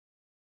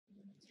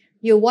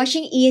You're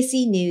watching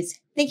EAC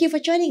News. Thank you for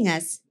joining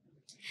us.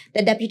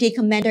 The Deputy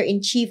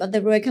Commander-in-Chief of the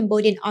Royal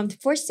Cambodian Armed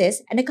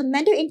Forces and the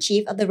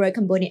Commander-in-Chief of the Royal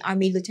Cambodian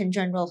Army, Lieutenant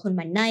General Hun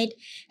Manet,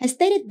 has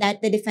stated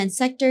that the defense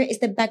sector is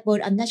the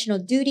backbone of national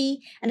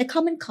duty and the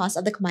common cause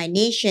of the Khmer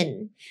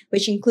nation,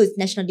 which includes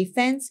national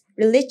defense,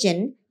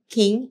 religion,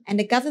 king, and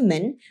the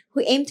government,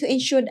 who aim to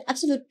ensure the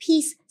absolute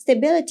peace,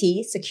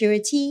 stability,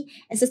 security,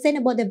 and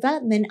sustainable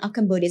development of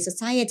Cambodian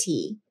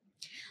society.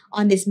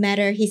 On this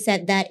matter, he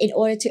said that in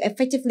order to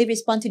effectively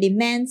respond to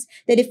demands,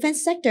 the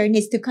defense sector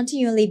needs to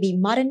continually be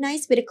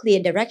modernized with a clear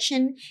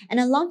direction and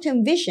a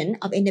long-term vision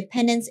of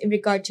independence in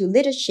regard to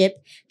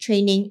leadership,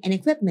 training, and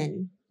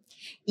equipment.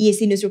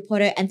 EAC News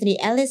reporter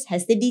Anthony Ellis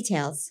has the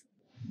details.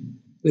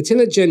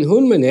 Lieutenant General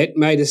Hun Manet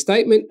made a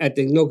statement at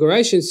the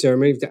inauguration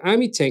ceremony of the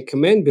Army Tank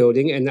Command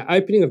Building and the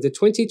opening of the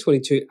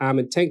 2022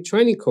 Armoured Tank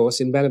Training Course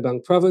in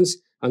Battambang Province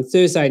on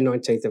Thursday,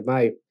 19th of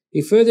May.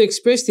 He further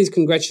expressed his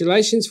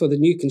congratulations for the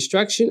new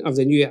construction of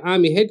the new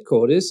Army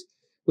headquarters,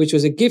 which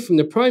was a gift from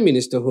the Prime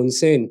Minister Hun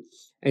Sen,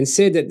 and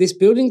said that this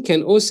building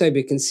can also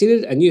be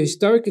considered a new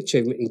historic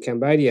achievement in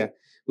Cambodia,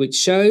 which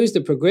shows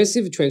the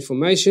progressive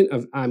transformation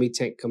of Army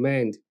Tank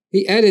Command.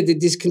 He added that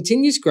this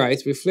continuous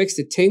growth reflects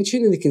the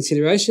attention and the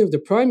consideration of the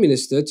Prime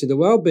Minister to the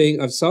well-being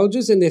of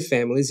soldiers and their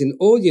families in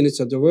all units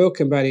of the Royal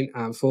Cambodian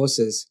Armed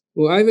Forces.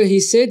 Moreover,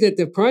 he said that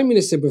the Prime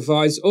Minister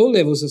provides all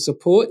levels of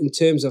support in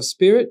terms of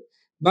spirit,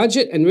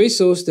 budget and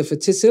resource to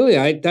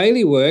facilitate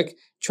daily work,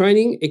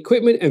 training,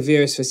 equipment and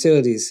various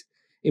facilities,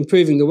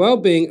 improving the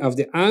well-being of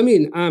the Army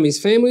and Army's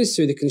families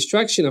through the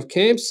construction of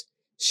camps,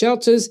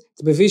 shelters,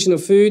 the provision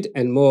of food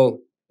and more.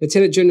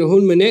 Lieutenant General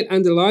Hun Manet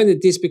underlined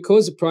that this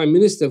because the Prime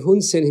Minister of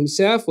Hun Sen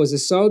himself was a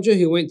soldier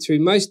who went through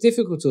most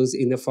difficulties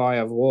in the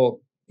fire of war.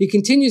 He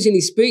continues in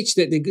his speech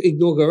that the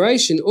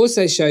inauguration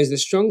also shows the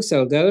strong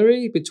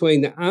solidarity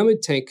between the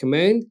Armoured Tank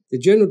Command, the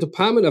General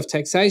Department of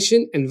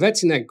Taxation and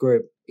Vatinak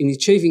Group in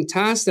achieving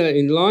tasks that are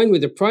in line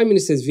with the Prime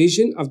Minister's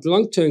vision of the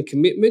long-term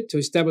commitment to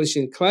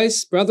establishing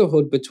close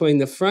brotherhood between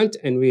the front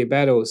and rear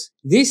battles.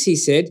 This, he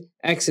said,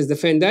 acts as the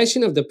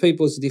foundation of the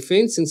people's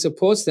defence and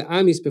supports the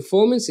Army's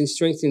performance in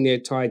strengthening their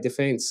entire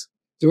defence.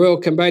 The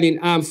Royal Cambodian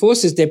Armed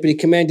Forces Deputy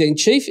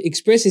Commander-in-Chief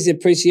expresses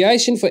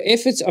appreciation for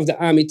efforts of the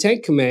Army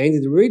Tank Command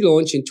in the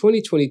relaunch in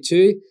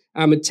 2022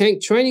 Armoured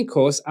Tank Training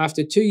Course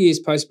after 2 years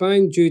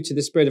postponed due to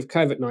the spread of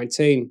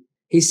COVID-19.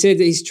 He said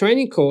that his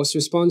training course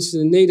responds to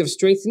the need of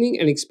strengthening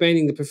and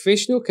expanding the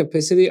professional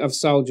capacity of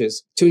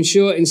soldiers to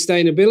ensure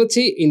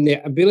sustainability in their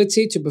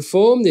ability to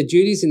perform their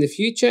duties in the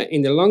future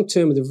in the long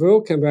term of the Royal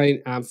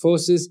Cambodian Armed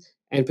Forces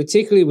and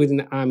particularly within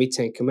the Army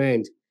Tank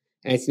Command.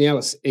 Anthony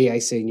Ellis,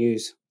 EAC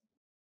News.